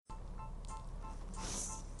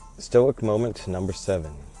Stoic moment number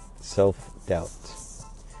 7, self-doubt.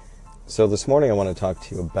 So this morning I want to talk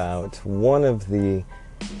to you about one of the,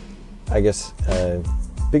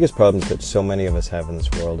 biggest problems that so many of us have in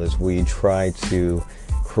this world as we try to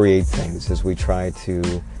create things, as we try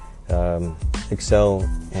to excel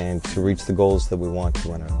and to reach the goals that we want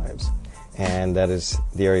to in our lives. And that is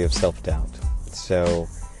the area of self-doubt. So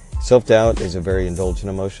self-doubt is a very indulgent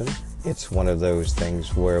emotion. It's one of those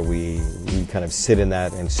things where we kind of sit in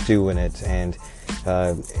that and stew in it, and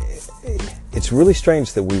it's really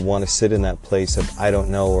strange that we want to sit in that place of I don't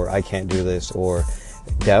know, or I can't do this, or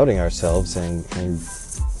doubting ourselves, and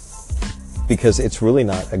because it's really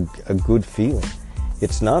not a good feeling.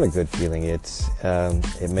 It's not a good feeling. It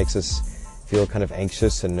makes us feel kind of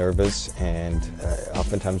anxious and nervous, and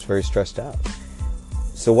oftentimes very stressed out.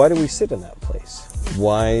 So why do we sit in that place?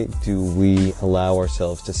 Why do we allow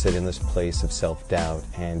ourselves to sit in this place of self-doubt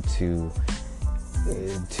and to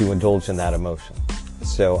indulge in that emotion?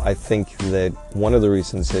 So I think that one of the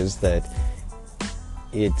reasons is that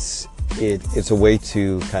it's a way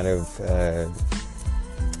to kind of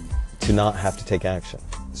to not have to take action.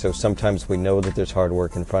 So sometimes we know that there's hard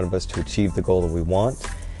work in front of us to achieve the goal that we want,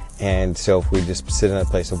 and so if we just sit in a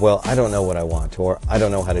place of, well, I don't know what I want, or I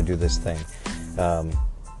don't know how to do this thing,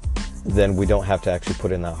 then we don't have to actually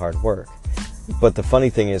put in that hard work. But the funny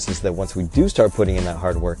thing is that once we do start putting in that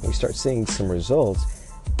hard work and we start seeing some results,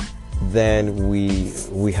 then we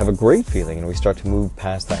have a great feeling and we start to move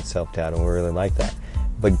past that self-doubt, and we really like that.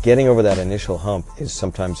 But getting over that initial hump is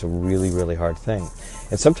sometimes a really, really hard thing.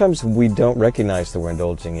 And sometimes we don't recognize that we're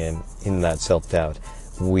indulging in that self-doubt.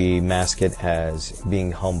 We mask it as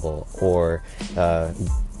being humble, or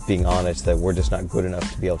being honest that we're just not good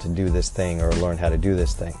enough to be able to do this thing or learn how to do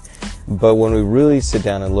this thing. But when we really sit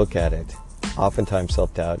down and look at it, oftentimes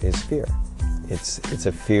self-doubt is fear. It's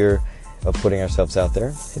a fear of putting ourselves out there.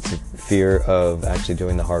 It's a fear of actually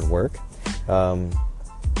doing the hard work.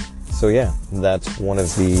 So yeah, that's one of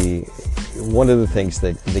the things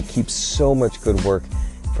that keeps so much good work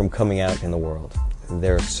from coming out in the world.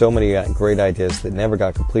 There are so many great ideas that never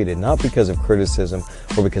got completed, not because of criticism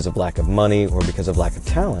or because of lack of money or because of lack of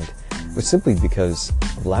talent, but simply because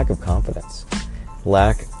of lack of confidence,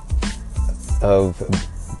 lack of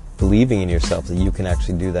believing in yourself that you can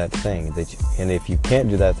actually do that thing, and if you can't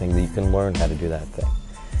do that thing, that you can learn how to do that thing.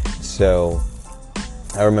 So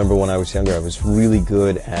I remember when I was younger, I was really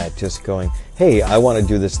good at just going, hey, I want to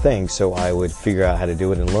do this thing, so I would figure out how to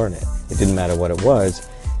do it and learn it. It didn't matter what it was.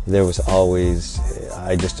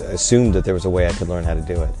 I just assumed that there was a way I could learn how to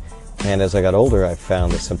do it. And as I got older, I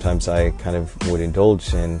found that sometimes I kind of would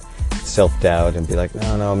indulge in self-doubt and be like,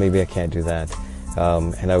 no, maybe I can't do that.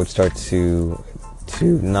 And I would start to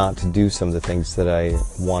not to do some of the things that I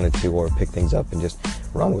wanted to, or pick things up and just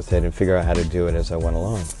run with it and figure out how to do it as I went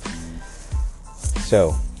along.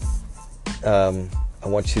 So, I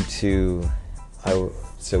want you to,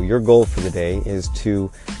 so your goal for the day is to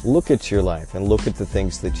look at your life and look at the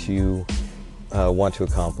things that you want to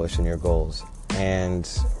accomplish in your goals, and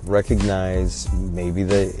recognize maybe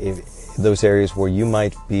those areas where you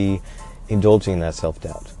might be indulging in that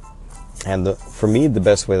self-doubt. And for me, the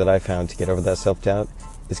best way that I found to get over that self-doubt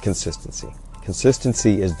is consistency.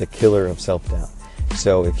 Consistency is the killer of self-doubt.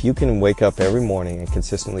 So if you can wake up every morning and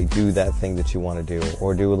consistently do that thing that you want to do,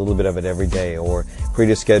 or do a little bit of it every day, or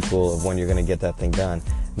create a schedule of when you're going to get that thing done,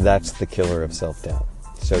 that's the killer of self-doubt.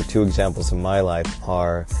 So 2 examples in my life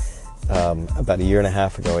are, about a year and a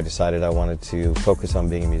half ago, I decided I wanted to focus on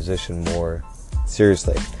being a musician more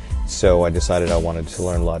seriously. So I decided I wanted to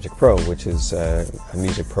learn Logic Pro, which is a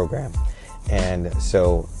music program. And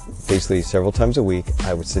so basically several times a week,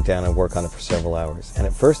 I would sit down and work on it for several hours. And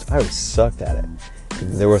at first, I was sucked at it.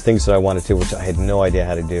 There were things that I wanted to, which I had no idea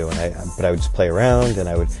how to do, but I would just play around, and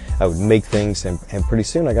I would make things, and pretty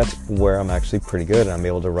soon I got to where I'm actually pretty good, and I'm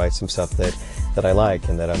able to write some stuff that I like,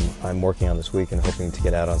 and that I'm working on this week and hoping to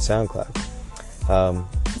get out on SoundCloud.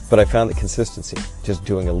 But I found that consistency, just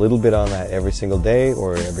doing a little bit on that every single day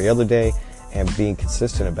or every other day, and being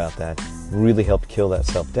consistent about that, really helped kill that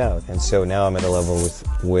self-doubt. And so now I'm at a level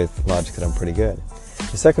with Logic that I'm pretty good.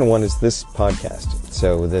 The second one is this podcast.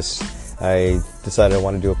 So I decided I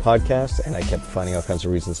wanted to do a podcast, and I kept finding all kinds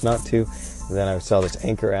of reasons not to. And then I saw this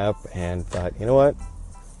Anchor app and thought, you know what?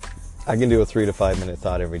 I can do a 3 to 5 minute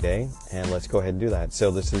thought every day, and let's go ahead and do that.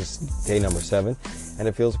 So this is day number 7, and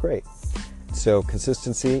it feels great. So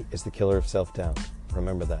consistency is the killer of self-doubt.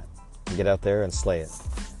 Remember that. Get out there and slay it.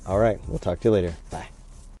 All right, we'll talk to you later. Bye.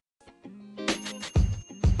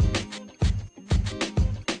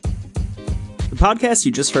 The podcast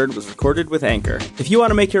you just heard was recorded with Anchor. If you want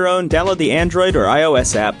to make your own, download the Android or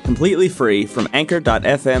iOS app completely free from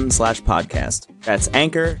anchor.fm/podcast. That's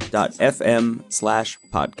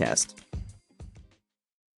anchor.fm/podcast.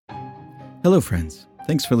 Hello, friends.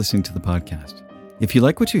 Thanks for listening to the podcast. If you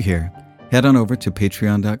like what you hear, head on over to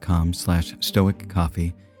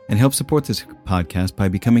patreon.com/stoiccoffee and help support this podcast by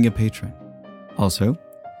becoming a patron. Also,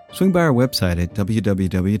 swing by our website at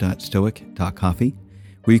www.stoic.coffee,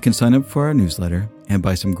 where you can sign up for our newsletter and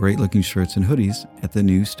buy some great-looking shirts and hoodies at the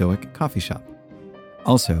new Stoic Coffee Shop.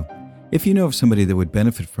 Also, if you know of somebody that would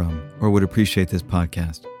benefit from or would appreciate this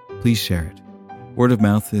podcast, please share it. Word of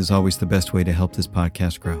mouth is always the best way to help this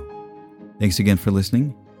podcast grow. Thanks again for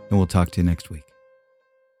listening, and we'll talk to you next week.